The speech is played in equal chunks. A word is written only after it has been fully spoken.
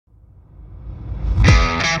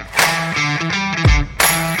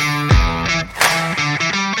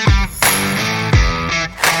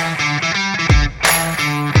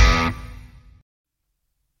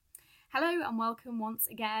welcome once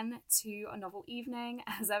again to a novel evening.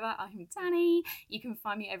 As ever, I'm Danny. You can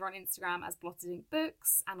find me over on Instagram as Blotted Ink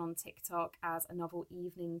Books and on TikTok as a Novel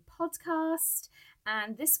Evening Podcast.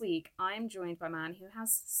 And this week, I'm joined by a man who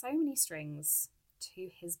has so many strings to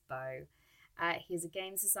his bow. He's a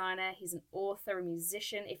games designer, he's an author, a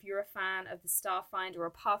musician. If you're a fan of the Starfinder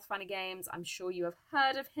or Pathfinder games, I'm sure you have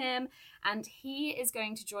heard of him. And he is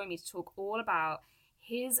going to join me to talk all about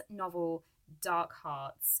his novel, Dark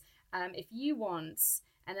Hearts. If you want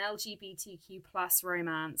an LGBTQ plus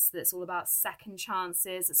romance that's all about second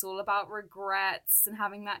chances, it's all about regrets and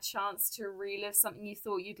having that chance to relive something you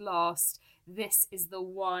thought you'd lost, this is the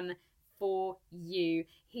one for you.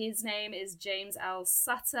 His name is James L.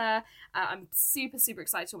 Sutter. I'm super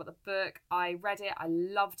excited to talk about the book. I read it, I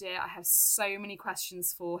loved it. I have so many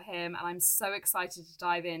questions for him, and I'm so excited to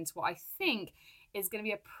dive into what I think is going to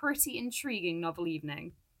be a pretty intriguing novel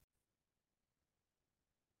evening.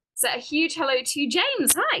 So a huge hello to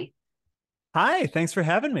James. Hi. Hi, thanks for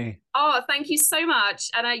having me. Oh, thank you so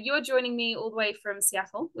much. And you're joining me all the way from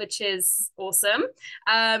Seattle, which is awesome.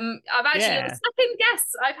 I've actually you're the second guest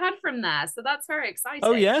I've had from there, so that's very exciting.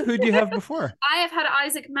 Oh yeah, who do you have before? I have had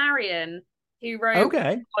Isaac Marion, who wrote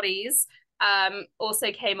Bodies.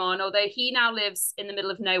 Also came on, although he now lives in the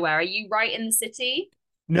middle of nowhere. Are you right in the city?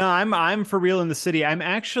 No, I'm for real in the city. I'm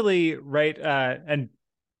actually right, and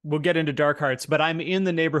we'll get into Dark Hearts, but I'm in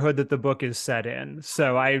the neighborhood that the book is set in.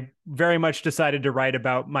 So I very much decided to write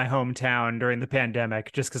about my hometown during the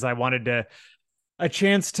pandemic, just because I wanted a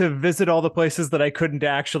chance to visit all the places that I couldn't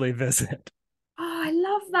actually visit. Oh, I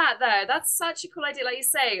love that though. That's such a cool idea. Like you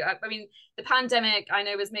say, I mean, the pandemic I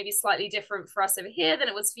know was maybe slightly different for us over here than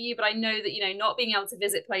it was for you, but I know that, not being able to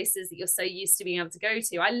visit places that you're so used to being able to go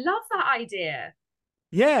to. I love that idea.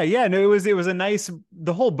 Yeah, no, it was a nice,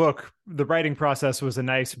 the whole book, the writing process was a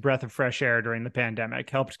nice breath of fresh air during the pandemic,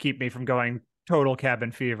 helped keep me from going total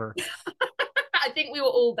cabin fever. I think we were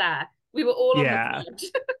all there. We were all on the board.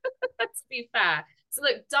 Let's be fair. So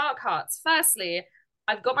look, Dark Hearts. Firstly,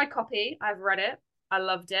 I've got my copy. I've read it. I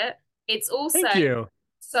loved it. It's also Thank you.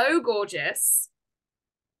 So gorgeous.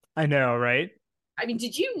 I know, right? I mean,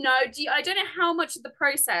 did you know? I don't know how much of the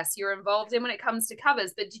process you're involved in when it comes to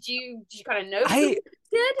covers, but did you kind of know it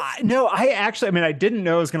good? No, I didn't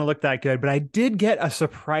know it was going to look that good, but I did get a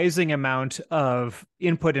surprising amount of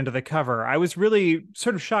input into the cover. I was really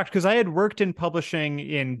sort of shocked because I had worked in publishing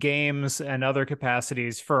in games and other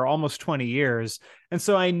capacities for almost 20 years. And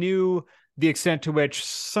so I knew the extent to which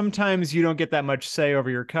sometimes you don't get that much say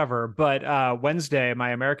over your cover. But Wednesday,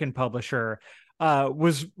 my American publisher,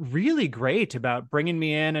 was really great about bringing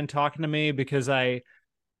me in and talking to me because I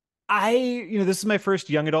this is my first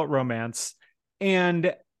young adult romance.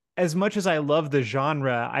 And as much as I love the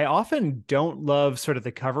genre, I often don't love sort of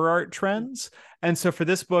the cover art trends. And so for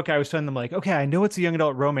this book, I was telling them like, okay, I know it's a young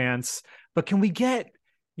adult romance, but can we get,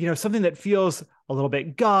 something that feels a little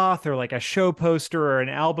bit goth or like a show poster or an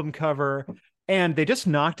album cover? And they just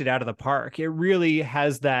knocked it out of the park. It really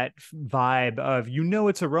has that vibe of,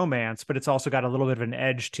 it's a romance, but it's also got a little bit of an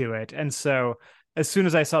edge to it. And so as soon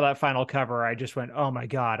as I saw that final cover, I just went, oh my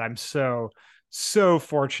God, I'm so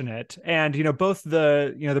fortunate. And, both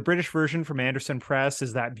the British version from Anderson Press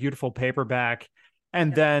is that beautiful paperback.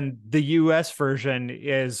 And then the US version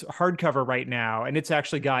is hardcover right now. And it's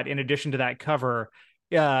actually got, in addition to that cover,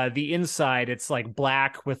 the inside, it's like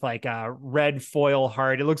black with like a red foil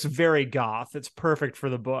heart. It looks very goth. It's perfect for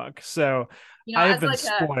the book. So I have been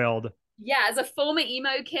spoiled. As a former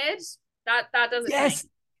emo kid, that does it. Yes.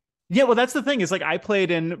 Yeah, well, that's the thing is like I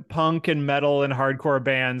played in punk and metal and hardcore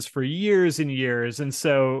bands for years and years. And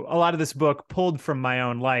so a lot of this book pulled from my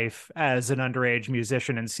own life as an underage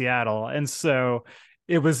musician in Seattle. And so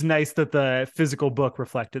it was nice that the physical book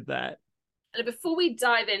reflected that. And before we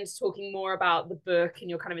dive into talking more about the book and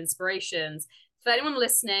your kind of inspirations, for anyone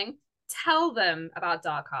listening, tell them about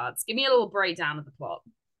Dark Hearts. Give me a little breakdown of the plot.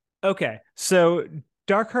 Okay, so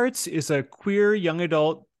Dark Hearts is a queer young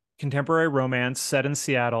adult contemporary romance set in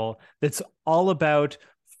Seattle that's all about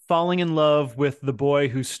falling in love with the boy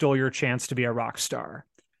who stole your chance to be a rock star.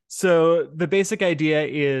 So the basic idea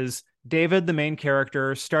is David, the main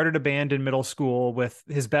character, started a band in middle school with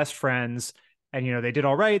his best friends. And, they did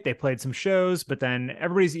all right. They played some shows, but then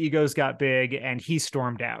everybody's egos got big and he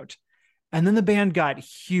stormed out. And then the band got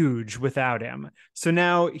huge without him. So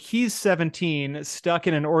now he's 17, stuck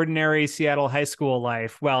in an ordinary Seattle high school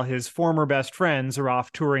life while his former best friends are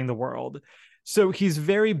off touring the world. So he's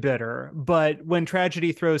very bitter. But when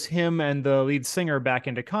tragedy throws him and the lead singer back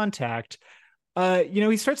into contact,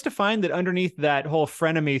 he starts to find that underneath that whole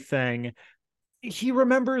frenemy thing, he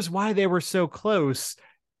remembers why they were so close.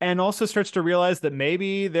 and also starts to realize that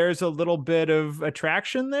maybe there's a little bit of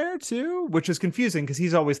attraction there too, which is confusing because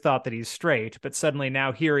he's always thought that he's straight, but suddenly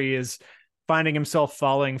now here he is finding himself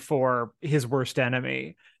falling for his worst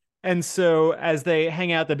enemy. And so as they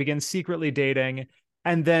hang out, they begin secretly dating.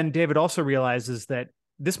 And then David also realizes that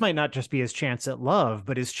this might not just be his chance at love,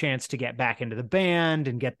 but his chance to get back into the band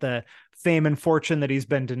and get the fame and fortune that he's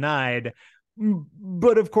been denied.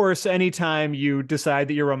 But of course, anytime you decide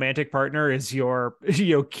that your romantic partner is your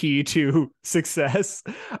key to success,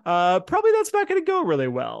 probably that's not going to go really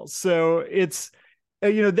well. So it's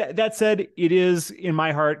that said, it is in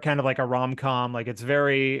my heart kind of like a rom-com. Like it's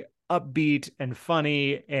very upbeat and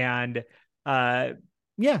funny, and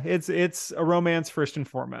it's a romance first and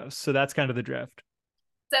foremost. So that's kind of the drift.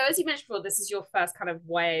 So, as you mentioned before, this is your first kind of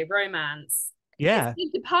YA romance. It's a Yeah,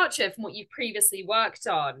 big departure from what you've previously worked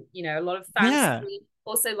on. A lot of yeah. fantasy,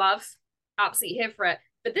 also love, absolutely here for it.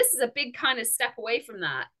 But this is a big kind of step away from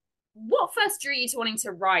that. What first drew you to wanting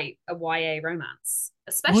to write a YA romance,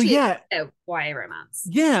 Well, especially yeah, a YA romance?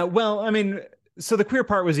 yeah. Well, I mean, so the queer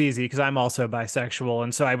part was easy because I'm also bisexual,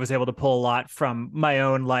 and so I was able to pull a lot from my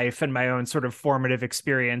own life and my own sort of formative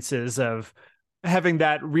experiences of having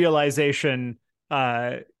that realization.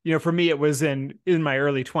 For me, it was in my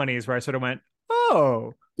early 20s where I sort of went,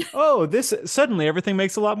 this suddenly everything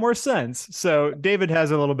makes a lot more sense. So David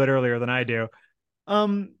has a little bit earlier than I do.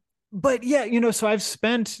 Um, but yeah, so I've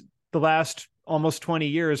spent the last almost 20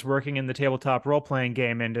 years working in the tabletop role-playing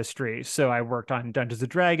game industry. So I worked on Dungeons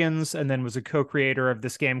and Dragons and then was a co-creator of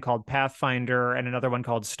this game called Pathfinder and another one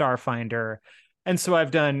called Starfinder. And so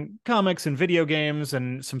I've done comics and video games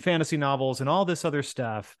and some fantasy novels and all this other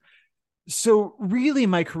stuff. So really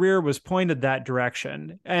my career was pointed that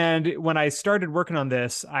direction. And when I started working on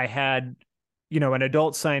this, I had an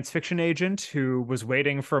adult science fiction agent who was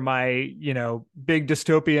waiting for my, big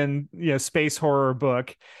dystopian, space horror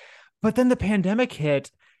book. But then the pandemic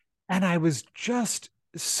hit and I was just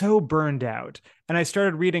so burned out. And I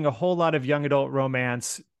started reading a whole lot of young adult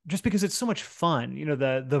romance just because it's so much fun.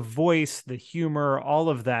 The voice, the humor, all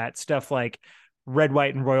of that stuff like Red,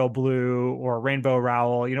 White, and Royal Blue or Rainbow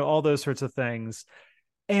Rowell, all those sorts of things.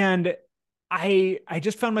 And I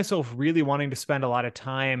just found myself really wanting to spend a lot of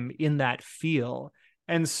time in that feel.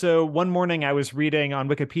 And so one morning I was reading on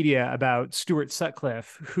Wikipedia about Stuart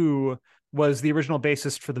Sutcliffe, who was the original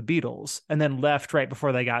bassist for the Beatles and then left right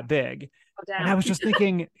before they got big. Oh, And I damn. was just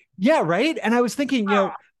thinking, yeah, right. And I was thinking,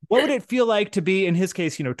 what would it feel like to be, in his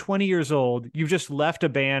case, 20 years old? You've just left a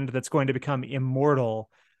band that's going to become immortal.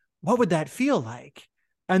 What would that feel like?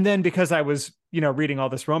 And then because I was, reading all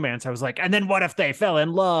this romance, I was like, and then what if they fell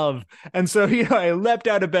in love? And so, I leapt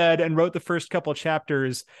out of bed and wrote the first couple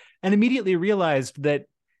chapters and immediately realized that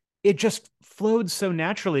it just flowed so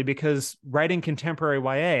naturally because writing contemporary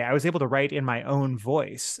YA, I was able to write in my own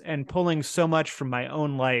voice and pulling so much from my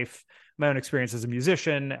own life, my own experience as a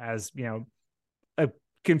musician, as, a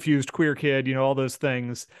confused queer kid, all those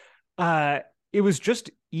things. It was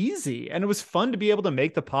just easy and it was fun to be able to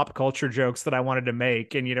make the pop culture jokes that I wanted to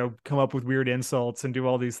make and, come up with weird insults and do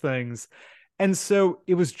all these things. And so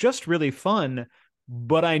it was just really fun,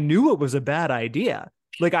 but I knew it was a bad idea.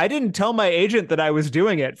 Like I didn't tell my agent that I was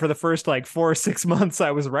doing it for the first like 4 or 6 months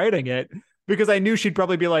I was writing it because I knew she'd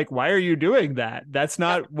probably be like, why are you doing that? That's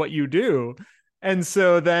not what you do. And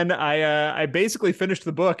so then I basically finished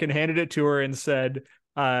the book and handed it to her and said,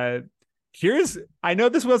 I know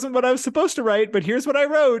this wasn't what I was supposed to write, but here's what I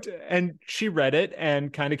wrote. And she read it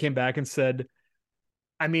and kind of came back and said,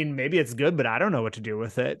 I mean, maybe it's good, but I don't know what to do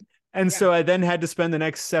with it. And so I then had to spend the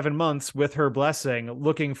next 7 months with her blessing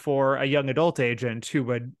looking for a young adult agent who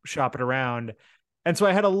would shop it around. And so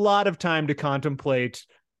I had a lot of time to contemplate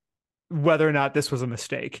whether or not this was a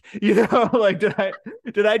mistake. Like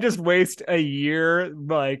did I just waste a year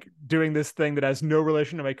like doing this thing that has no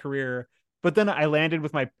relation to my career? But then I landed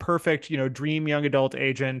with my perfect, dream young adult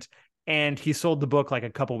agent, and he sold the book like a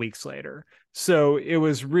couple weeks later. So it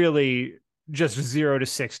was really just 0 to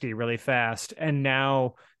 60 really fast. And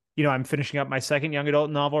now, I'm finishing up my second young adult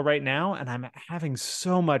novel right now, and I'm having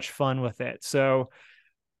so much fun with it. So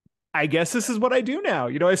I guess this is what I do now.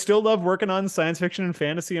 I still love working on science fiction and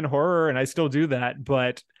fantasy and horror, and I still do that,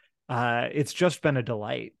 but it's just been a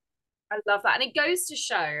delight. I love that. And it goes to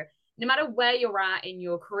show no matter where you're at in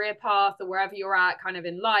your career path or wherever you're at kind of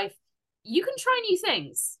in life, you can try new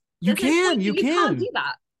things. You There's no can, point that you you can't can. do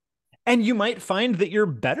that. And you might find that you're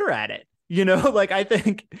better at it. Like I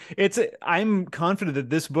think I'm confident that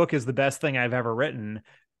this book is the best thing I've ever written.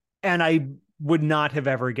 And I would not have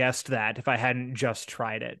ever guessed that if I hadn't just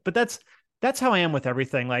tried it. But that's how I am with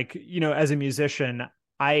everything. Like, as a musician,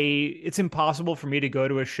 it's impossible for me to go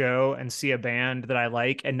to a show and see a band that I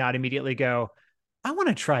like and not immediately go, I want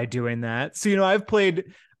to try doing that. So,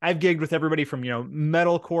 I've gigged with everybody from,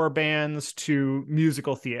 metalcore bands to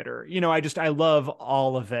musical theater. I love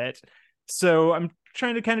all of it. So I'm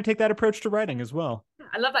trying to kind of take that approach to writing as well.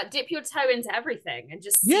 I love that. Dip your toe into everything and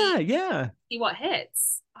just Yeah, yeah. see what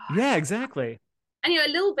hits. Oh, Yeah, exactly. and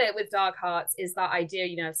a little bit with Dark Hearts is that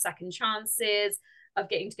idea, of second chances, of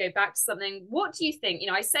getting to go back to something. What do you think?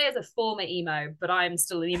 I say as a former emo, but I'm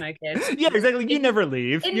still an emo kid. Yeah, exactly. You It, never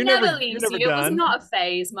leave. it You're never leaves never you. It was done. not a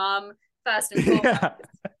phase, mum, first and foremost. Yeah.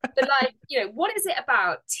 But like, what is it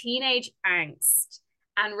about teenage angst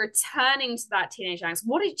and returning to that teenage angst?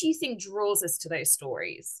 What did you think draws us to those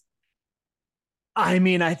stories? I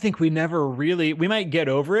mean, I think we might get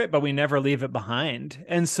over it, but we never leave it behind.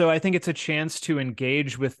 And so I think it's a chance to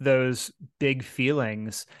engage with those big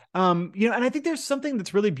feelings. And I think there's something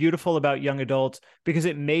that's really beautiful about young adult because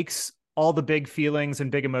it makes all the big feelings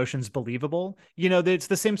and big emotions believable. It's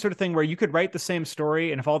the same sort of thing where you could write the same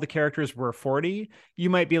story, and if all the characters were 40, you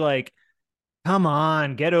might be like, come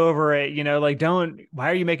on, get over it.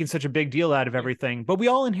 Why are you making such a big deal out of everything? But we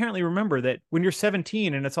all inherently remember that when you're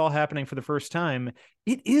 17 and it's all happening for the first time,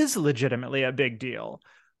 it is legitimately a big deal.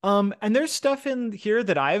 And there's stuff in here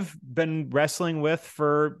that I've been wrestling with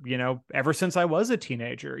for, ever since I was a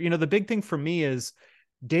teenager. The big thing for me is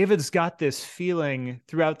David's got this feeling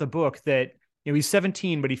throughout the book that, he's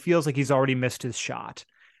 17, but he feels like he's already missed his shot.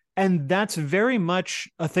 And that's very much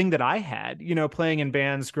a thing that I had, playing in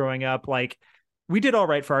bands growing up. Like, we did all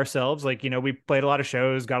right for ourselves. Like, we played a lot of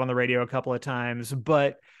shows, got on the radio a couple of times,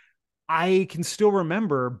 but I can still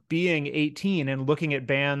remember being 18 and looking at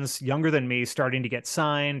bands younger than me starting to get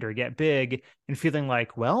signed or get big and feeling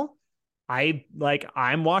like, well, I'm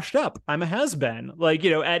washed up. I'm a has-been,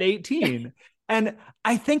 at 18. And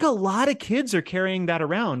I think a lot of kids are carrying that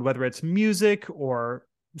around, whether it's music or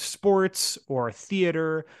sports or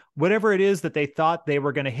theater, whatever it is that they thought they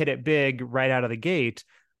were going to hit it big right out of the gate.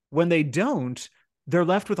 When they don't, they're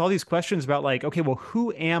left with all these questions about like, okay, well,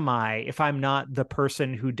 who am I if I'm not the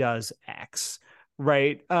person who does X?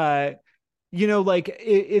 Right. Like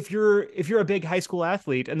if you're a big high school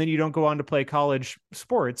athlete and then you don't go on to play college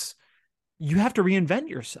sports, you have to reinvent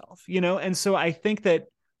yourself, And so I think that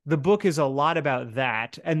the book is a lot about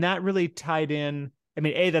that. And that really tied in. I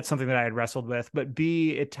mean, A, that's something that I had wrestled with, but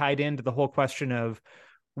B, it tied into the whole question of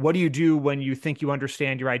what do you do when you think you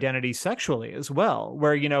understand your identity sexually as well?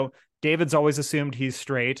 Where, David's always assumed he's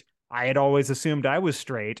straight. I had always assumed I was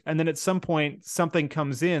straight. And then at some point, something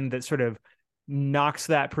comes in that sort of knocks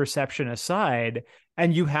that perception aside.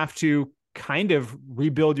 And you have to kind of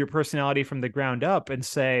rebuild your personality from the ground up and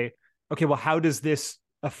say, okay, well, how does this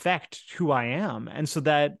affect who I am? And so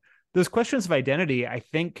that those questions of identity, I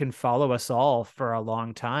think, can follow us all for a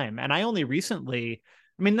long time. And I only recently,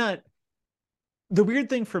 I mean, not the weird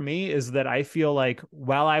thing for me is that I feel like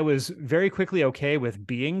while I was very quickly okay with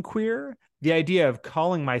being queer, the idea of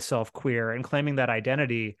calling myself queer and claiming that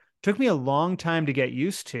identity took me a long time to get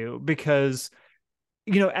used to because,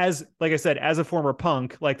 as like I said, as a former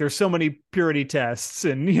punk, like there's so many purity tests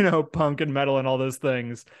and, punk and metal and all those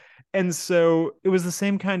things. And so it was the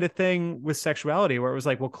same kind of thing with sexuality where it was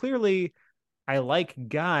like, well, clearly I like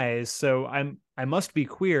guys, so I must be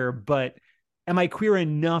queer, but am I queer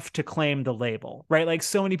enough to claim the label, right? Like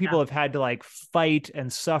so many people have had to like fight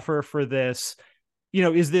and suffer for this.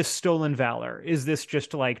 Is this stolen valor? Is this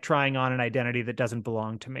just like trying on an identity that doesn't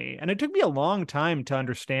belong to me? And it took me a long time to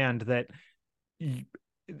understand that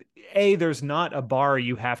there's not a bar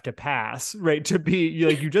you have to pass, right? To be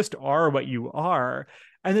like, you just are what you are.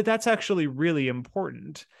 And that's actually really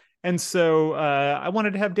important. And so I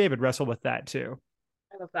wanted to have David wrestle with that too.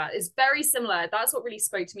 I love that. It's very similar. That's what really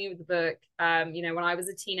spoke to me with the book. When I was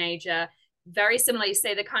a teenager, very similar. You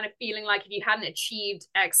say the kind of feeling like if you hadn't achieved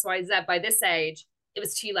X, Y, Z by this age, it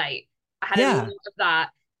was too late. I had a lot of that.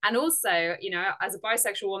 And also, as a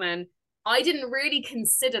bisexual woman, I didn't really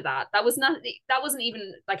consider that. That wasn't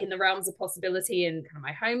even like in the realms of possibility in kind of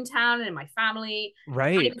my hometown and in my family.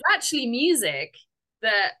 Right. And it was actually music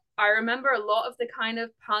that I remember a lot of the kind of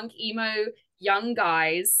punk emo young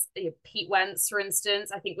guys, Pete Wentz, for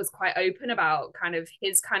instance, I think was quite open about kind of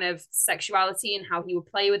his kind of sexuality and how he would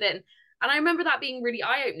play with it. And I remember that being really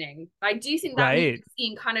eye-opening. I do think that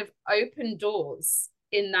scene kind of opened doors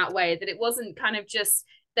in that way, that it wasn't kind of just,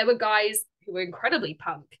 there were guys who were incredibly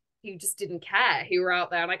punk, who just didn't care, who were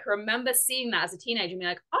out there. And I can remember seeing that as a teenager and being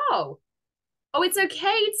like, oh, it's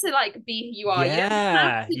okay to like be who you are.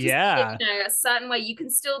 Yeah. Yeah. A certain way. You can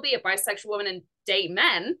still be a bisexual woman and date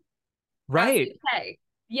men. Right. Okay.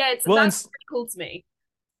 Yeah, Well, that's pretty cool to me.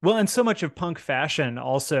 Well, and so much of punk fashion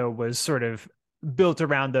also was sort of built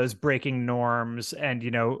around those breaking norms and,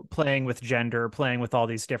 playing with gender, playing with all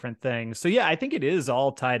these different things. So yeah, I think it is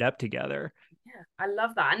all tied up together. Yeah, I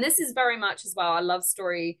love that. And this is very much as well a love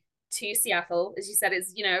story to Seattle. As you said,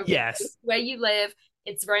 it's Yes. where you live.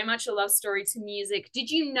 It's very much a love story to music. Did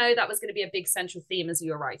you know that was going to be a big central theme as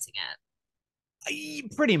you were writing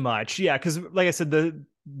it? Pretty much, yeah. Because, like I said,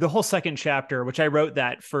 the whole second chapter, which I wrote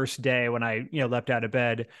that first day when I leapt out of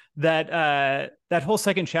bed, that whole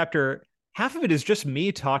second chapter, half of it is just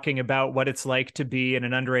me talking about what it's like to be in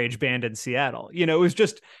an underage band in Seattle. It was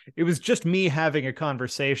just me having a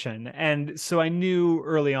conversation, and so I knew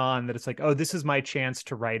early on that it's like, oh, this is my chance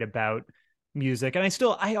to write about music, and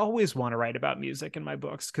I always want to write about music in my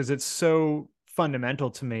books because it's so fundamental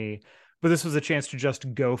to me. But this was a chance to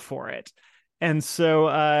just go for it. And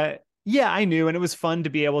so, yeah, I knew, and it was fun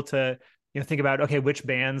to be able to, think about, okay, which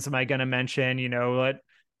bands am I going to mention?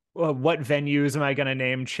 What venues am I going to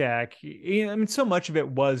name check? I mean, so much of it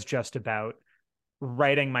was just about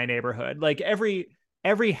writing my neighborhood. Like every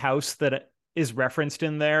house that is referenced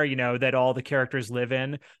in there, that all the characters live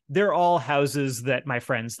in, they're all houses that my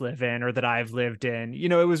friends live in or that I've lived in.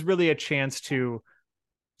 It was really a chance to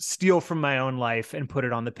steal from my own life and put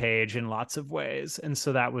it on the page in lots of ways. And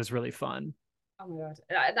so that was really fun. Oh my God.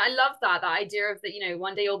 I love that idea of that,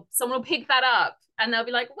 one day someone will pick that up and they'll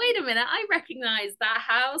be like, wait a minute, I recognize that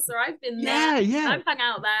house, or I've been there, Yeah, yeah. I've hung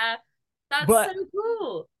out there. That's so But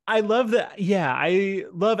cool. I love that. Yeah, I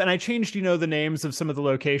love, and I changed, the names of some of the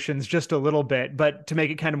locations just a little bit, but to make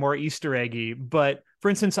it kind of more Easter eggy. But for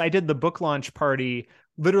instance, I did the book launch party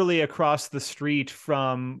literally across the street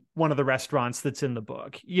from one of the restaurants that's in the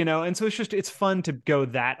book, and so it's fun to go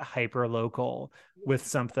that hyper local with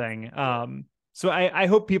something. So I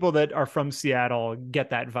hope people that are from Seattle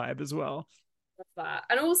get that vibe as well. Love that.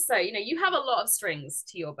 And also, you have a lot of strings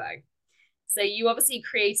to your bow. So you obviously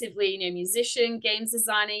creatively, musician, games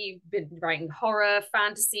designer, you've been writing horror,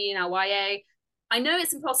 fantasy, and YA. I know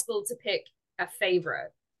it's impossible to pick a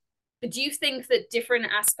favorite, but do you think that different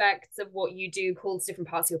aspects of what you do calls different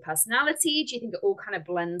parts of your personality? Do you think it all kind of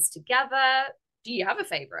blends together? Do you have a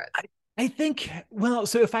favorite? I think, well,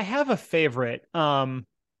 so if I have a favorite,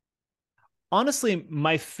 honestly,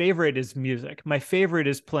 my favorite is music. My favorite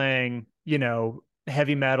is playing,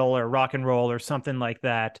 heavy metal or rock and roll or something like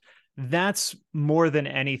that. That's more than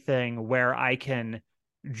anything where I can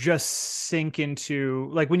just sink into,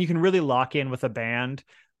 like, when you can really lock in with a band.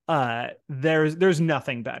 There's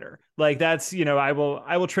nothing better. Like that's, I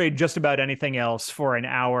will trade just about anything else for an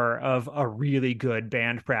hour of a really good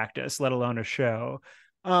band practice, let alone a show.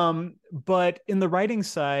 But in the writing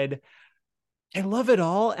side, I love it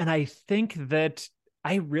all. And I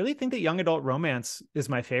really think that young adult romance is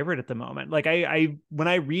my favorite at the moment. Like when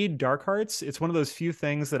I read Dark Hearts, it's one of those few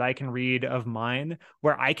things that I can read of mine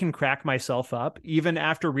where I can crack myself up even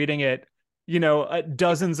after reading it,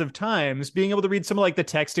 dozens of times, being able to read some of like the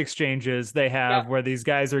text exchanges they Yeah. have where these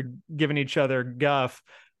guys are giving each other guff.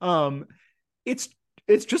 Um, it's,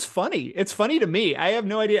 it's just funny. It's funny to me. I have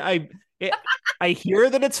no idea. I hear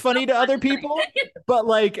that it's funny to other people, but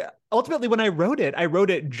like ultimately when I wrote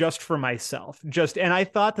it just for myself. And I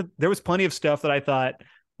thought that there was plenty of stuff that I thought,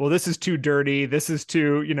 well, this is too dirty. This is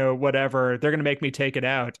too, whatever. They're going to make me take it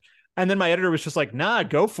out. And then my editor was just like, nah,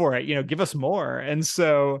 go for it. Give us more. And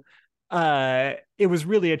so it was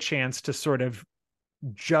really a chance to sort of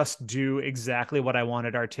just do exactly what I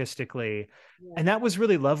wanted artistically. Yeah. And that was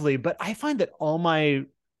really lovely. But I find that all my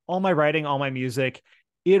writing, all my music,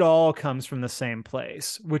 it all comes from the same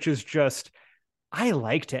place, which is just I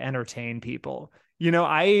like to entertain people.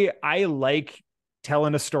 I like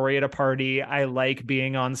telling a story at a party. I like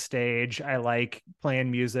being on stage. I like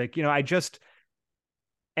playing music. I just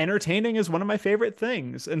entertaining is one of my favorite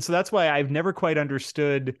things. And so that's why I've never quite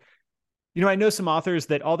understood. I know some authors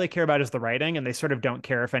that all they care about is the writing and they sort of don't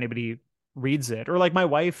care if anybody reads it. Or like my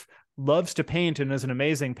wife loves to paint and is an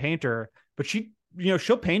amazing painter, but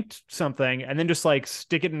she'll paint something and then just like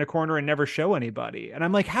stick it in a corner and never show anybody. And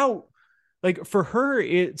I'm like, how? Like for her,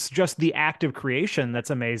 it's just the act of creation that's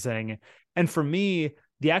amazing. And for me,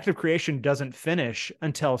 the act of creation doesn't finish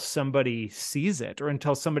until somebody sees it or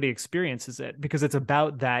until somebody experiences it because it's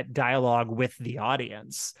about that dialogue with the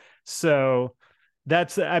audience. So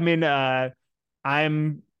that's, I mean,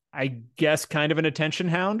 I'm, I guess, kind of an attention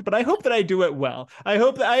hound, but I hope that I do it well. I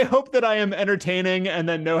hope that I am entertaining and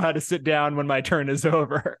then know how to sit down when my turn is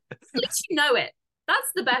over. At least you know it.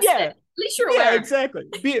 That's the best thing. Yeah, At least you're yeah, aware of it. exactly.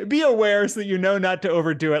 Be aware so that you know not to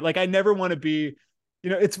overdo it. Like I never want to be,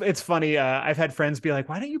 it's funny. I've had friends be like,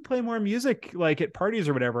 "Why don't you play more music like at parties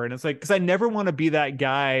or whatever?" And it's like because I never want to be that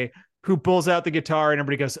guy who pulls out the guitar and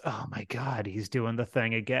everybody goes, "Oh my God, he's doing the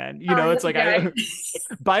thing again." Oh, It's like okay. I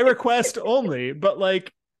by request only, but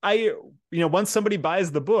like once somebody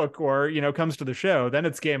buys the book or, comes to the show, then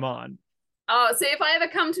it's game on. Oh, so if I ever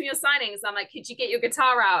come to your signings, I'm like, could you get your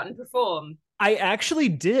guitar out and perform? I actually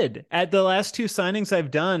did at the last two signings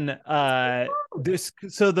I've done. This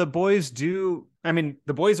so the boys do. I mean,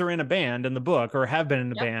 the boys are in a band in the book or have been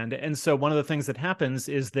in a Yep. band, and so one of the things that happens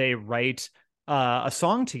is they write a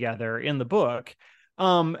song together in the book.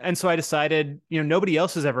 And so I decided, nobody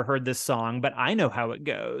else has ever heard this song, but I know how it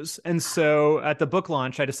goes. And so at the book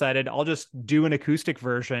launch, I decided I'll just do an acoustic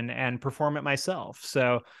version and perform it myself.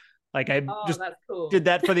 So like I Oh, just that's cool. did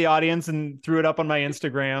that for the audience and threw it up on my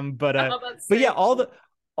Instagram. But Oh, that's but so yeah, cool.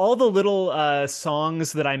 all the little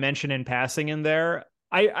songs that I mention in passing in there,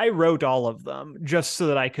 I wrote all of them just so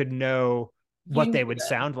that I could know You what they knew would them.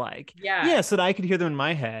 sound like. Yeah. Yeah, so that I could hear them in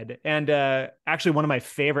my head. And actually one of my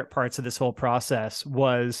favorite parts of this whole process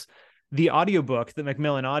was the audiobook that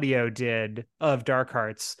Macmillan Audio did of Dark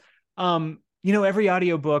Hearts. Every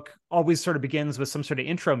audiobook always sort of begins with some sort of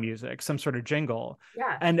intro music, some sort of jingle.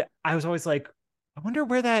 Yeah. And I was always like, I wonder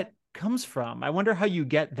where that comes from. I wonder how you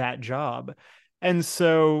get that job. And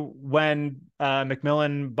so when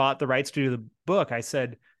Macmillan bought the rights to do the book, I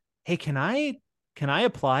said, "Hey, can I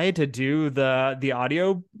apply to do the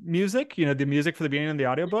audio music? The music for the beginning of the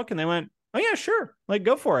audiobook?" And they went, "Oh yeah, sure. Like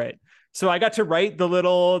go for it." So I got to write the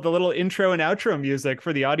little intro and outro music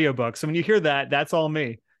for the audiobook. So when you hear that, that's all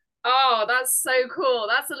me. Oh, that's so cool.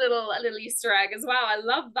 That's a little Easter egg as well. I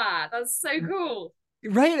love that. That's so cool.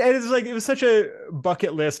 Right. And it's like it was such a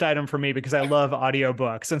bucket list item for me because I love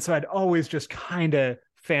audiobooks. And so I'd always just kind of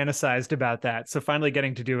fantasized about that. So finally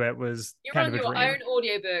getting to do it was You're kind on of a your own dream.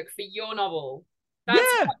 audiobook for your novel. That's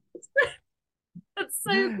Yeah. that's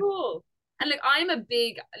so cool. And I'm a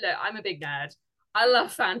big nerd. I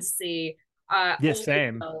love fantasy, Yeah, all those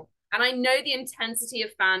same. well. And I know the intensity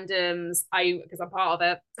of fandoms. Because I'm part of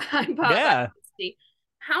it. I'm part of that Yeah. intensity.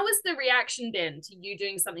 How has the reaction been to you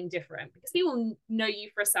doing something different? Because people know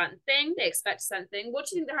you for a certain thing, they expect a certain thing. What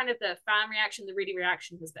do you think the kind of the fan reaction, the reader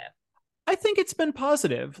reaction has been? I think it's been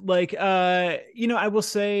positive. Like I will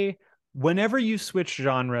say whenever you switch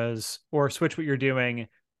genres or switch what you're doing,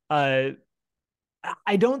 uh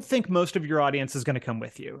I don't think most of your audience is going to come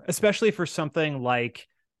with you, especially for something like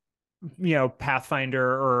Pathfinder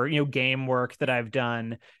or game work that I've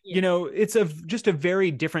done. Yeah. It's just a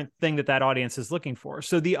very different thing that audience is looking for.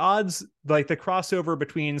 So the odds, like the crossover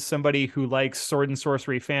between somebody who likes sword and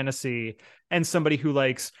sorcery fantasy and somebody who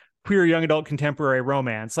likes queer young adult contemporary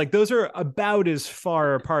romance, like those are about as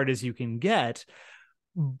far apart as you can get.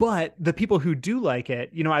 But the people who do like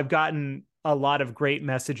it, I've gotten a lot of great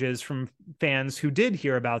messages from fans who did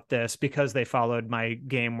hear about this because they followed my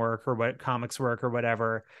game work or what comics work or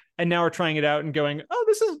whatever, and now are trying it out and going, "Oh,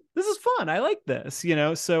 this is fun. I like this."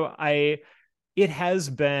 So it has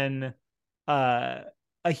been uh,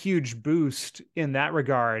 a huge boost in that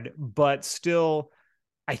regard, but still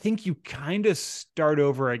I think you kind of start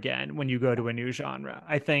over again when you go to a new genre.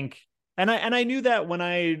 I think, and I knew that when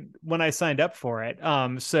I signed up for it.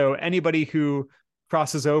 So anybody who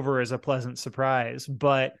crosses over is a pleasant surprise.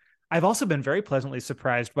 But I've also been very pleasantly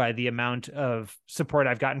surprised by the amount of support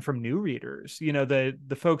I've gotten from new readers. The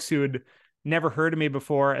folks who had never heard of me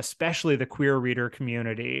before, especially the queer reader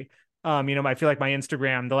community. I feel like my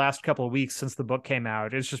Instagram the last couple of weeks since the book came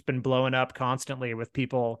out, it's just been blowing up constantly with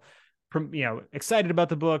people excited about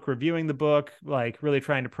the book, reviewing the book, like really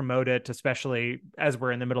trying to promote it, especially as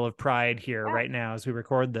we're in the middle of Pride here Yeah. right now as we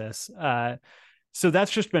record this. So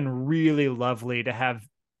that's just been really lovely to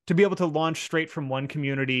be able to launch straight from one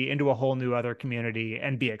community into a whole new other community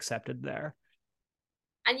and be accepted there.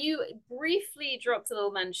 And you briefly dropped a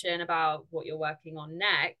little mention about what you're working on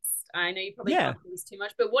next. I know you probably Yeah. can't do this too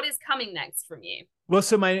much, but what is coming next from you? Well,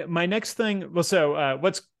 so my next thing,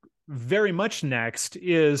 what's very much next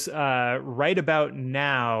is right about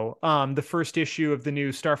now. The first issue of the new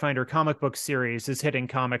Starfinder comic book series is hitting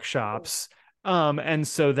comic shops. And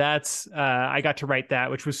so that's I got to write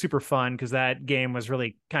that, which was super fun because that game was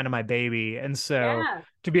really kind of my baby. And so Yeah.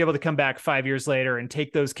 to be able to come back 5 years later and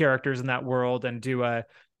take those characters in that world and do a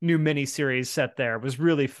new mini series set there was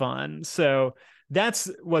really fun. So that's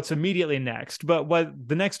what's immediately next. But what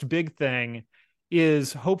the next big thing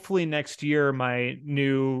is hopefully next year my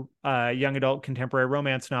new young adult contemporary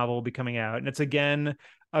romance novel will be coming out, and it's again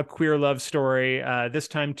a queer love story, this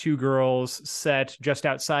time two girls set just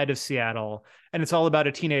outside of Seattle, and it's all about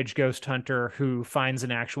a teenage ghost hunter who finds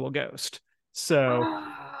an actual ghost. So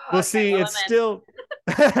Oh, we'll okay, see. well, It's I'm in. still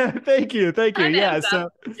thank you I'm in, yeah, Sam.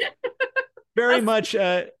 so very That's much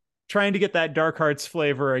trying to get that Dark Hearts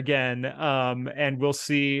flavor again. And we'll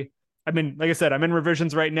see. I mean, like I said, I'm in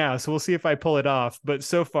revisions right now, so we'll see if I pull it off. But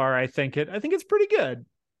so far, I think it's pretty good.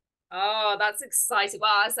 Oh, that's exciting.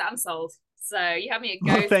 Well, I'm sold. So you have me at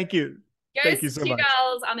Well, Ghost, thank you Ghost, so Two much.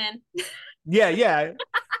 Girls. I'm in. Yeah, yeah.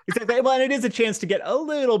 Exactly. Well, and it is a chance to get a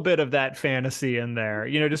little bit of that fantasy in there.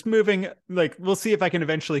 Just moving, like, we'll see if I can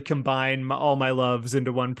eventually combine all my loves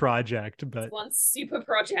into one project. It's But one super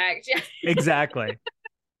project. Yeah. exactly.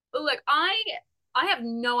 But look, I have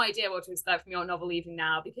no idea what to expect from your novel evening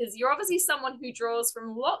now because you're obviously someone who draws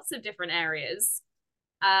from lots of different areas.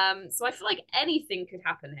 So I feel like anything could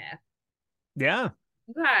happen here. Yeah.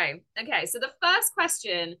 Okay. So the first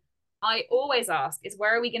question I always ask is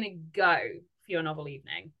where are we going to go for your novel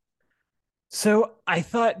evening? So I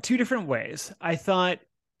thought two different ways. I thought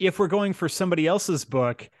if we're going for somebody else's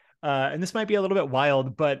book, and this might be a little bit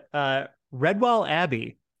wild, but Redwall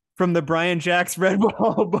Abbey from the Brian Jacks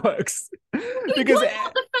Redwall books. You Because were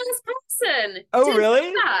not the first person oh, to do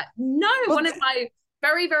really? that. No, Well, one of my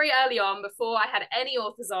very, very early on, before I had any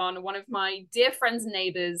authors on, one of my dear friends and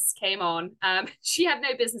neighbors came on. She had no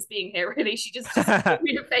business being here, really. She just did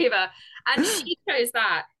me a favor, and she chose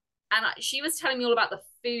that. And she was telling me all about the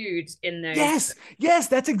food in those. yes,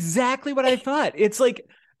 that's exactly what I thought. It's like,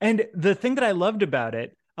 and the thing that I loved about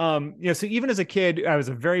it, so even as a kid, I was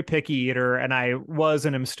a very picky eater, and I was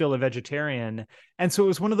and am still a vegetarian. And so it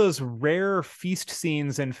was one of those rare feast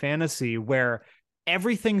scenes in fantasy where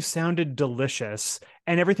everything sounded delicious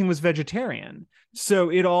and everything was vegetarian. So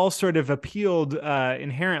it all sort of appealed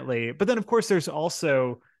inherently. But then, of course, there's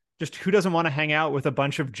also just who doesn't want to hang out with a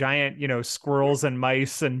bunch of giant, squirrels and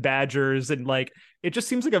mice and badgers, and like it just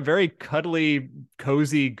seems like a very cuddly,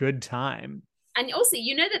 cozy, good time. And also,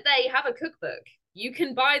 you know that they have a cookbook. You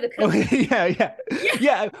can buy the Oh cookbook. Yeah.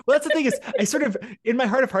 yeah. Well, that's the thing is, I sort of, in my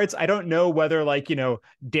heart of hearts, I don't know whether like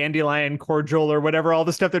dandelion cordial or whatever all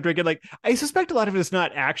the stuff they're drinking. Like, I suspect a lot of it is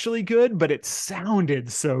not actually good, but it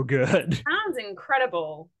sounded so good. Sounds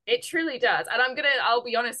incredible. It truly does. And I'll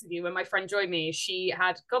be honest with you, when my friend joined me, she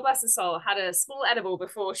had, God bless her soul, had a small edible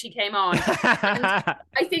before she came on. And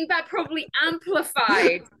I think that probably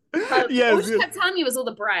amplified her. All Yes. she kept telling me was all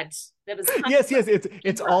the bread. There was Yes.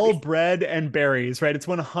 It's all bread and berries, right? It's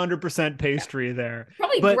 100% pastry there.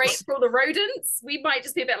 probably But great for all the rodents. We might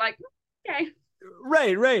just be a bit like, okay.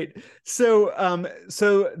 right. So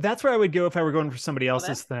that's where I would go if I were going for somebody Love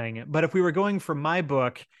else's it. thing. But if we were going for my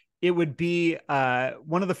book, it would be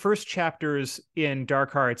one of the first chapters in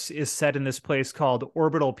Dark Hearts is set in this place called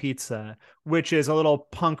Orbital Pizza, which is a little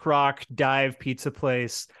punk rock dive pizza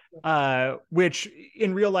place, which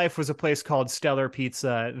in real life was a place called Stellar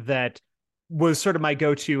Pizza that was sort of my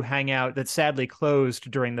go-to hangout that sadly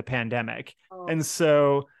closed during the pandemic. Oh. And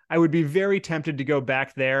so I would be very tempted to go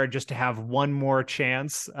back there just to have one more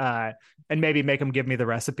chance, and maybe make them give me the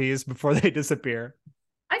recipes before they disappear.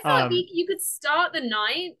 I feel like Um, you could start the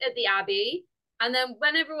night at the Abbey, and then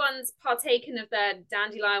when everyone's partaken of their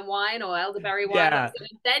dandelion wine or elderberry wine, yeah,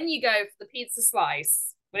 then you go for the pizza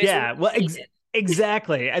slice when it's all yeah. Well, completed.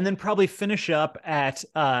 exactly. And then probably finish up at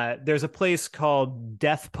there's a place called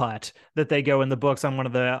Death Putt that they go in the books on one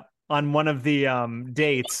of the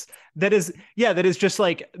dates that is just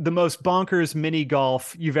like the most bonkers mini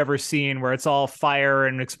golf you've ever seen, where it's all fire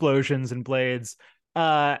and explosions and blades.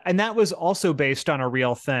 And that was also based on a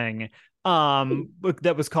real thing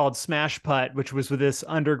that was called Smash Putt, which was with this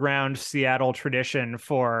underground Seattle tradition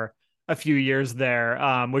for a few years there,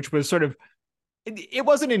 which was sort of it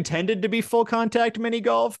wasn't intended to be full contact mini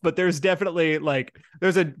golf, but there's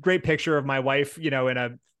a great picture of my wife, in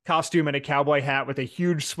a costume and a cowboy hat with a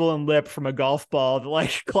huge swollen lip from a golf ball that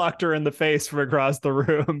like clocked her in the face from across the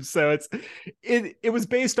room. So it was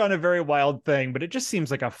based on a very wild thing, but it just seems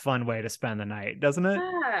like a fun way to spend the night, doesn't it?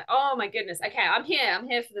 Yeah. Oh my goodness. Okay, I'm here. I'm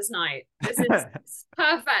here for this night. This is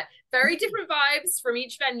perfect. Very different vibes from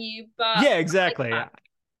each venue, but Yeah, I like exactly. that.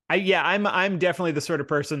 I'm definitely the sort of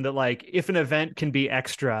person that like if an event can be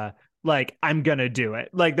extra, like I'm gonna do it.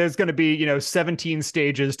 Like there's gonna be 17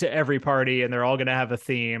 stages to every party, and they're all gonna have a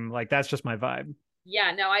theme. Like that's just my vibe.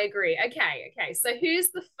 Yeah, no, I agree. Okay. So who's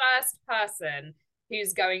the first person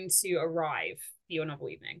who's going to arrive for your novel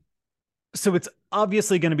evening? So it's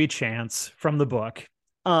obviously going to be Chance from the book,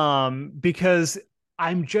 because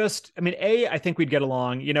I think we'd get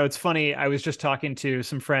along. It's funny, I was just talking to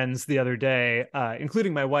some friends the other day,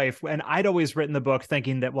 including my wife, and I'd always written the book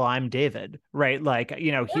thinking that, well, I'm David, right? Like,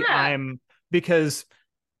 Yeah. because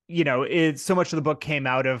it's so much of the book came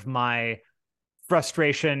out of my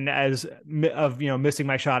frustration of missing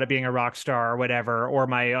my shot at being a rock star or whatever, or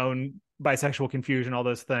my own bisexual confusion, all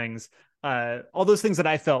those things that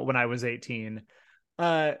I felt when I was 18.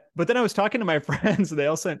 But then I was talking to my friends and they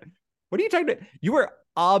all said, what are you talking about? You were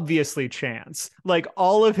obviously Chance. Like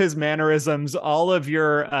all of his mannerisms, all of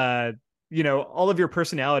your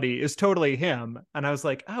personality is totally him. And I was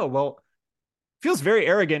like, oh, well, feels very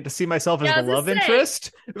arrogant to see myself as Yeah, the as I love say,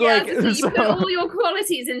 interest. yeah, Like, as I say, you put so all your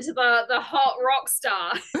qualities into the hot rock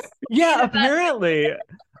star. yeah, You know,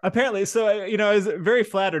 apparently. So, I was very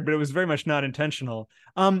flattered, but it was very much not intentional.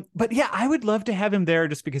 But yeah, I would love to have him there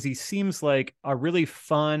just because he seems like a really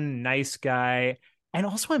fun, nice guy. And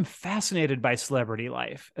also, I'm fascinated by celebrity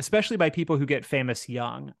life, especially by people who get famous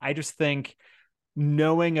young. I just think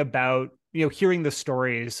knowing about, hearing the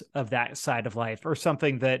stories of that side of life or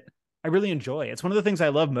something that I really enjoy. It's one of the things I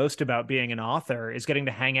love most about being an author is getting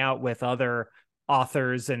to hang out with other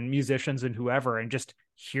authors and musicians and whoever and just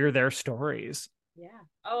hear their stories. yeah.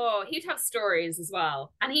 Oh, he'd have stories as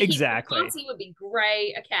well. And he the Exactly. party would be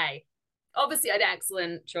great. Okay. Obviously, an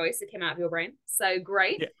excellent choice. It came out of your brain. So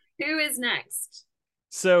great. Yeah. Who is next?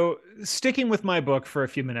 So sticking with my book for a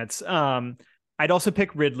few minutes, I'd also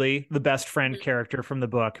pick Ridley, the best friend Mhm. character from the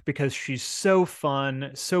book, because she's so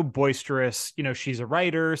fun, so boisterous. She's a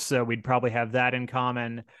writer, so we'd probably have that in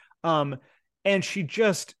common. Um, and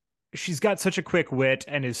she's got such a quick wit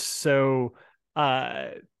and is so uh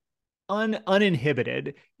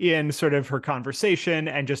uninhibited in sort of her conversation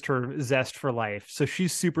and just her zest for life. So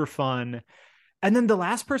she's super fun. And then the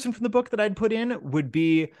last person from the book that I'd put in would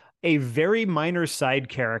be a very minor side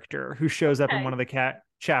character who shows up in one Okay. of the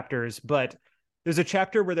chapters. But there's a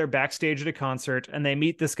chapter where they're backstage at a concert and they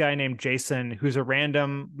meet this guy named Jason, who's a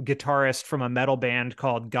random guitarist from a metal band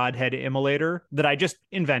called Godhead Immolator that I just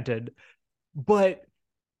invented. But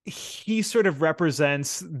he sort of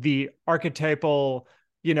represents the archetypal,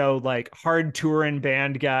 like hard touring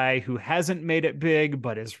band guy who hasn't made it big,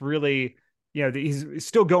 but is really, he's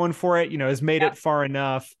still going for it, has made Yep. it far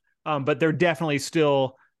enough. But they're definitely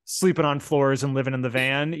still sleeping on floors and living in the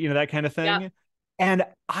van, that kind of Yep. thing. And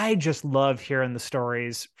I just love hearing the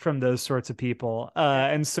stories from those sorts of people. Yeah.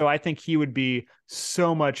 And so I think he would be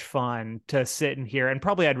so much fun to sit and hear. And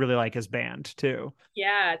probably I'd really like his band too.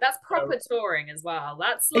 Yeah. That's proper So, touring as well.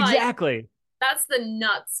 That's like exactly. that's the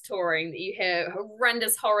nuts touring that you hear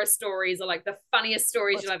horrendous horror stories or like the funniest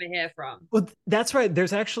stories you'll ever hear from. Well, that's right.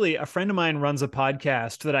 There's actually a friend of mine runs a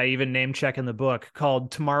podcast that I even name check in the book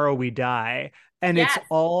called Tomorrow We Die. And it's Yes.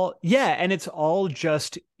 all, yeah, and it's all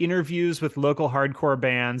just interviews with local hardcore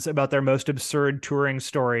bands about their most absurd touring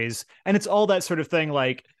stories. And it's all that sort of thing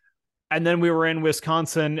like, and then we were in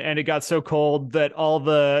Wisconsin and it got so cold that all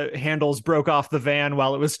the handles broke off the van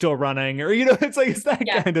while it was still running. Or, it's that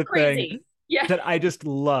Yeah. kind of thing Crazy. Yeah. that I just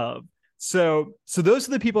love. So those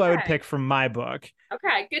are the people I would Okay. pick from my book.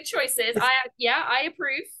 Okay. Good choices. I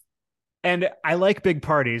approve. And I like big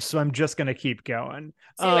parties, so I'm just gonna keep going.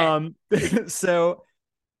 Do it. So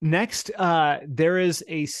next, there is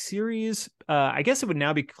a series. I guess it would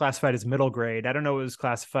now be classified as middle grade. I don't know what it was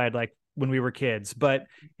classified like when we were kids, but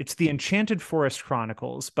it's the Enchanted Forest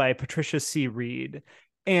Chronicles by Patricia C. Reed,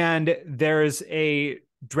 and there's a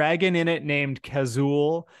dragon in it named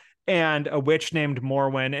Kazul and a witch named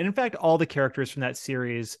Morwen, and in fact, all the characters from that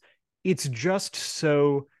series. It's just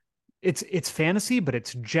so it's fantasy, but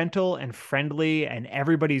it's gentle and friendly, and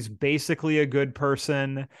everybody's basically a good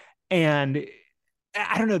person. And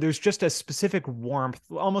I don't know, there's just a specific warmth,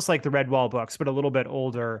 almost like the Redwall books, but a little bit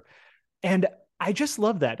older. And I just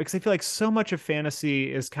love that because I feel like so much of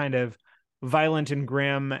fantasy is kind of violent and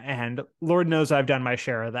grim, and Lord knows I've done my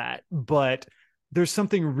share of that. But there's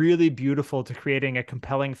something really beautiful to creating a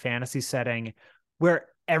compelling fantasy setting where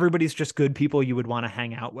everybody's just good people you would want to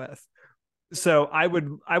hang out with. So I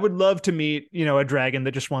would love to meet, a dragon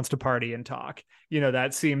that just wants to party and talk.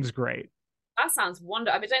 That seems great. That sounds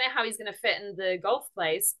wonderful. I don't know how he's going to fit in the golf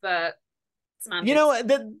place, but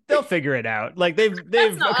semantics. They'll figure it out. Like they've That's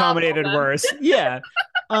they've not our accommodated problem. worse. Yeah.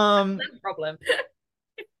 Um No problem.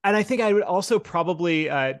 and I think I would also probably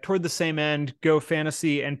toward the same end go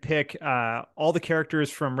fantasy and pick all the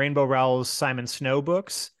characters from Rainbow Rowell's Simon Snow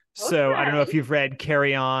books. So I don't know if Okay. you've read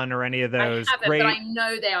Carry On or any of I those. haven't, but I Great.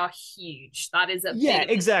 know they are huge. That is a Yeah,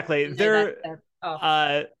 big exactly. you know that oh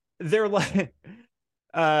Uh they're like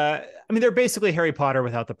I mean they're basically Harry Potter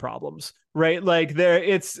without the problems, right? Like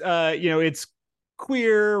it's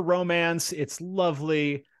queer romance, it's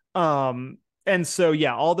lovely. And so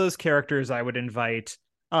yeah, all those characters I would invite.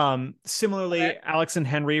 love Similarly, it. Alex and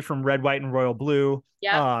Henry from Red, White, and Royal Blue.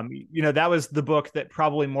 Yep. That was the book that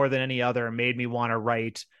probably more than any other made me want to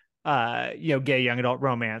write gay young adult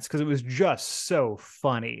romance because it was just so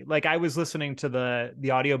funny. Like I was listening to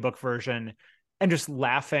the audiobook version and just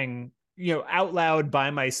laughing, out loud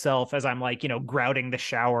by myself as I'm like, grouting the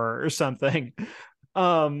shower or something.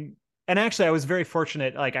 And actually I was very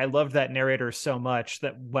fortunate. Like I loved that narrator so much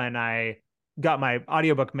that when I got my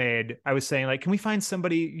audiobook made, I was saying like, can we find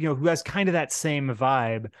somebody, who has kind of that same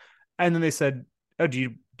vibe? And then they said, oh, do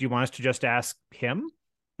you want us to just ask him?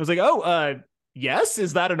 I was like, oh, yes,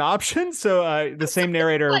 is that an option? So the same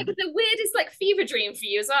narrator. Like the weirdest like fever dream for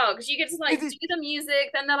you as well, because you get to like it, do the music,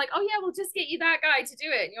 then they're like, oh yeah, we'll just get you that guy to do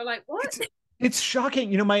it, and you're like, what? it's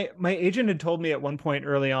shocking. My agent had told me at one point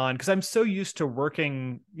early on, because I'm so used to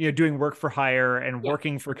working, doing work for hire and Yeah,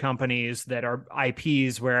 working for companies that are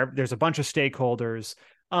IPs where there's a bunch of stakeholders.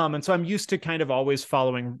 And so I'm used to kind of always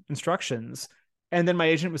following instructions. And then my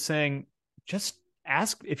agent was saying, just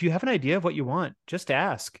ask if you have an idea of what you want, just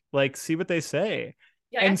ask, like, see what they say.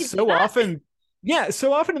 yeah, I And can do so that. often, yeah,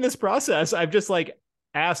 so often in this process, I've just like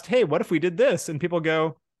asked, hey, what if we did this? And people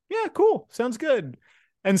go, yeah, cool, sounds good.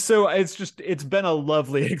 And so it's been a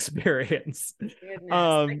lovely experience. Goodness.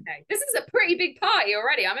 Um, Okay, this is a pretty big party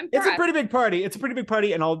already. I'm it's a impressed. pretty big party. It's a pretty big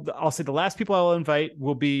party, and I'll say the last people I'll invite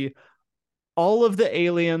will be all of the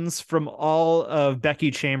aliens from all of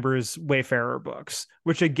Becky Chambers' Wayfarer books,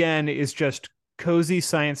 which again is just cozy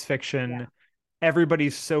science Yeah. fiction.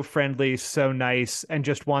 Everybody's so friendly, so nice, and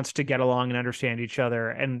just wants to get along and understand each other.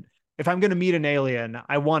 And if I'm going to meet an alien,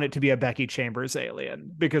 I want it to be a Becky Chambers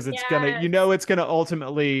alien because Yes. it's gonna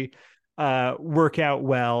ultimately work out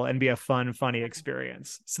well and be a fun, funny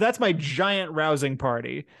experience. So that's my giant rousing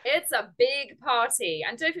party. It's a big party.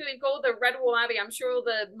 And don't forget, we've got all the Red Wall Abbey. I'm sure all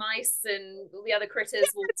the mice and all the other critters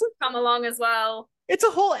will It's a, come along as well. it's a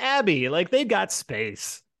whole abbey. Like they've got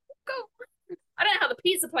space. Go. I don't know how the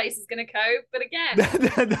pizza place is going to cope, but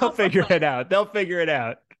again, They'll figure it out. They'll figure it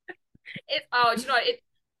out. do you know what?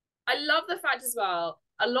 I love the fact as well.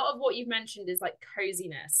 A lot of what you've mentioned is like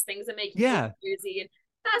coziness. Things that make you feel Yeah. cozy, and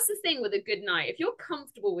that's the thing with a good night. If you're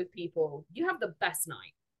comfortable with people, you have the best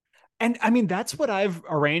night. And I mean, that's what I've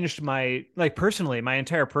arranged personally, my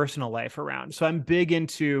entire personal life around. So I'm big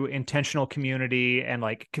into intentional community and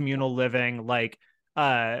like communal living. Like,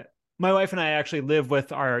 uh, my wife and I actually live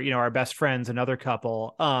with our best friends, another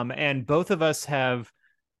couple. And both of us have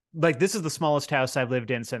like, this is the smallest house I've lived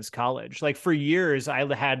in since college. Like for years, I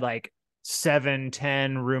had like 7,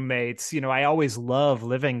 10 roommates. I always love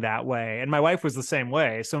living that way. And my wife was the same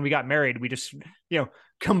way. So when we got married, we just,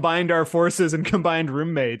 combined our forces and combined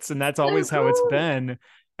roommates. And that's So always how it's cool. been.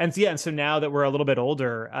 And yeah, and so now that we're a little bit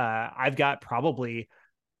older, I've got probably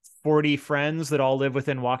 40 friends that all live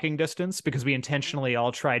within walking distance because we intentionally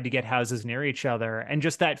all tried to get houses near each other. And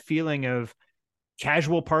just that feeling of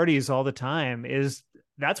casual parties all the time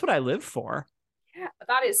that's what I live for. Yeah,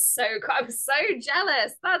 that is so cool. I'm so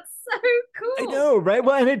jealous. That's so I cool. know, right?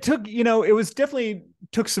 Well, and it took, it was definitely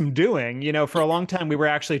took some doing. For a long time we were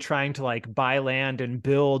actually trying to like buy land and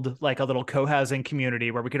build like a little co-housing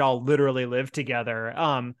community where we could all literally live together.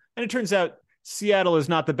 And it turns out Seattle is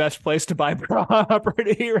not the best place to buy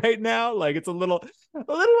property right now. Like it's a little on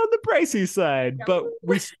the pricey side, but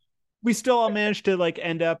we still all managed to like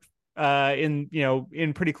end up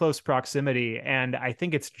in pretty close proximity, and I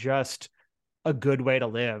think it's just a good way to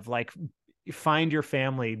live. Like find your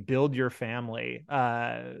family, build your family.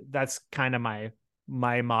 That's kind of my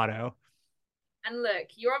motto. And look,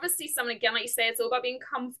 you're obviously someone, again, like you say, it's all about being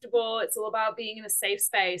comfortable. It's all about being in a safe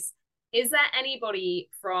space. Is there anybody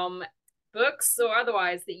from books or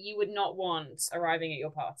otherwise that you would not want arriving at your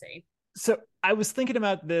party? So I was thinking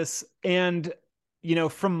about this, and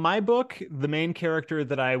from my book, the main character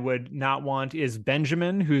that I would not want is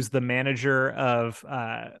Benjamin, who's the manager of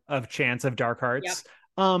Chance of Dark Yep. Hearts.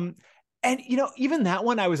 And even that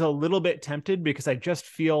one, I was a little bit tempted because I just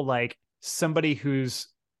feel like somebody who's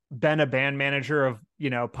been a band manager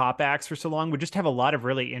of pop acts for so long would just have a lot of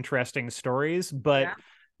really interesting stories. But Yeah.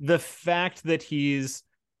 the fact that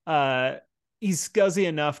uh he's scuzzy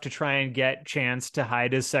enough to try and get Chance to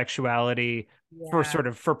hide his sexuality for Yeah. sort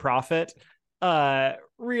of for profit,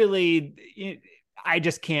 really, I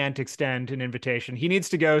just can't extend an invitation. He needs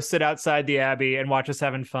to go sit outside the Abbey and watch us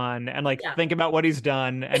having fun and like Yeah. think about what he's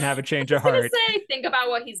done and have a I change was of going to heart. say, think about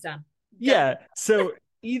what he's done. Go. Yeah. So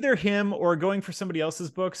either him or going for somebody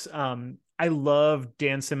else's books. I love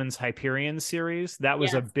Dan Simmons' Hyperion series. That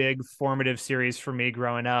was a Yes. big formative series for me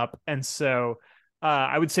growing up. And so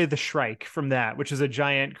I would say the Shrike from that, which is a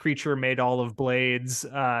giant creature made all of blades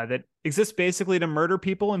that exists basically to murder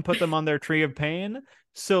people and put them on their tree of pain.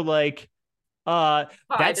 So like that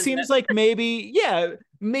Five, isn't seems it? like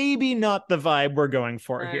maybe not the vibe we're going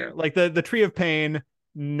for here. No. Like the tree of pain,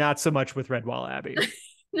 not so much with Redwall Abbey.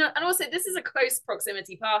 No, and also this is a close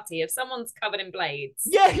proximity party. If someone's covered in blades,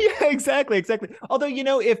 Yeah, exactly. Although,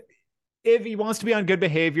 if he wants to be on good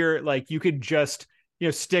behavior, like you could just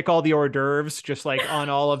stick all the hors d'oeuvres just like on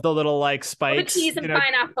all of the little like All the spikes, cheese and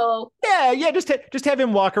pineapple. yeah, just have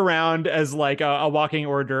him walk around as like a walking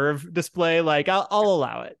hors d'oeuvre display. Like I'll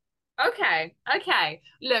allow it. Okay, okay.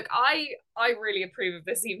 Look, I really approve of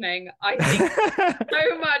this evening. I think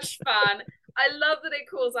so much fun. I love that it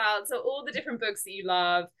calls out to all the different books that you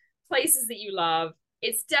love, places that you love.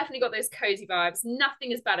 It's definitely got those cozy vibes.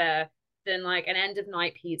 Nothing is better than like an end of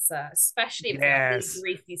night pizza, especially if it's like a really Yes.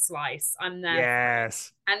 greasy slice. I'm there for it.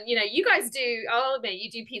 Yes. And you guys do, I'll admit, you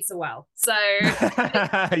do pizza well. So you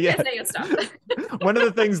Yeah. guys know your stuff. One of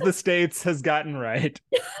the things the States has gotten right.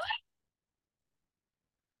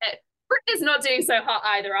 Britain's not doing so hot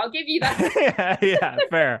either. I'll give you that. Yeah,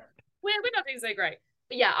 fair. We're not doing so great.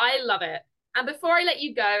 But yeah, I love it. And before I let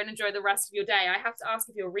you go and enjoy the rest of your day, I have to ask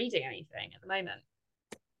if you're reading anything at the moment.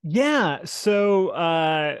 Yeah, so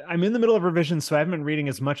I'm in the middle of revision, so I haven't been reading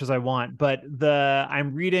as much as I want, but the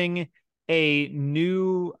I'm reading a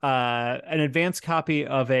new an advanced copy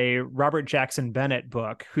of a Robert Jackson Bennett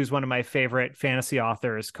book, who's one of my favorite fantasy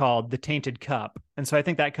authors, called The Tainted Cup. And so I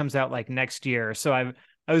think that comes out like next year. So I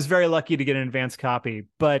was very lucky to get an advanced copy.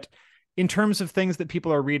 But in terms of things that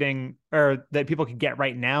people are reading or that people can get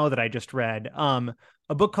right now that I just read,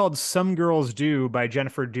 a book called Some Girls Do by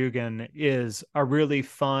Jennifer Dugan is a really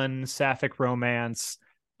fun sapphic romance.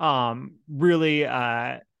 Really,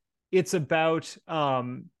 it's about,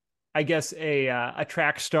 I guess, a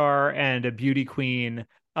track star and a beauty queen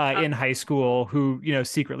in high school who,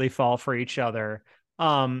 secretly fall for each other.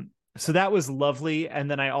 So that was lovely. And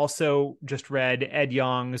then I also just read Ed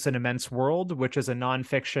Yong's An Immense World, which is a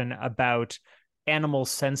nonfiction about animal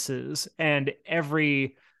senses. And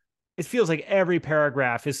it feels like every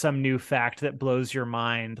paragraph is some new fact that blows your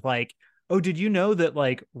mind. Like, oh, did you know that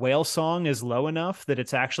like whale song is low enough that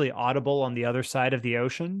it's actually audible on the other side of the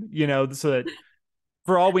ocean? So that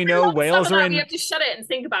for all we know, Some of whales are that we in. have to shut it and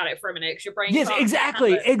think about it for a minute because your brain Yes, can't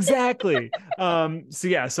exactly, handle it. exactly. So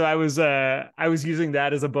yeah, so I was using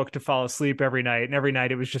that as a book to fall asleep every night, and every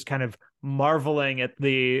night it was just kind of marveling at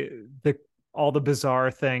the all the bizarre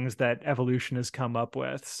things that evolution has come up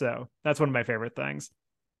with. So that's one of my favorite things.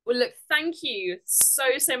 Well, look, thank you so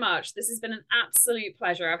much. This has been an absolute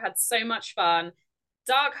pleasure. I've had so much fun.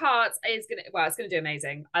 Dark Hearts is it's gonna do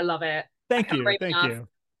amazing. I love it. I Thank can't you, rave thank enough. you.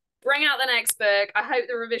 Bring out the next book. I hope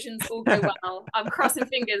the revisions all go well. I'm crossing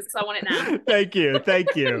fingers because I want it now. Thank you,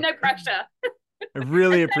 thank you. No pressure. I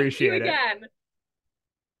really Thank you appreciate it. again.